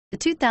The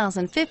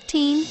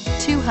 2015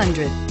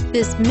 200.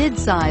 This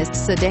mid-sized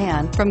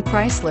sedan from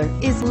Chrysler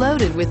is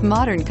loaded with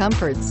modern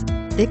comforts.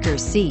 Thicker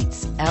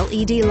seats,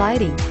 LED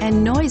lighting,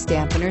 and noise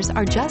dampeners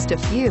are just a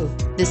few.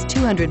 This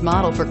 200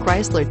 model for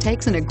Chrysler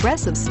takes an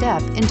aggressive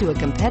step into a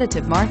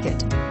competitive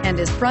market and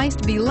is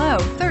priced below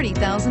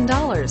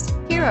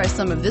 $30,000. Here are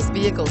some of this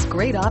vehicle's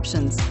great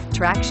options: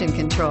 traction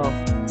control,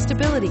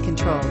 stability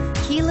control,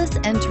 keyless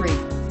entry,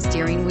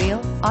 steering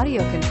wheel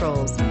audio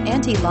controls,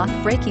 anti-lock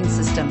braking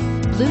system,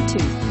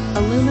 Bluetooth,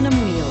 aluminum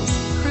wheels,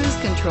 cruise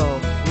control,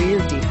 rear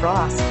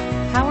defrost,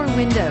 power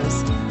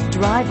windows.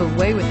 Drive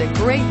away with a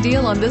great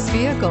deal on this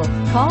vehicle.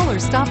 Call or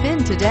stop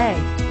in today.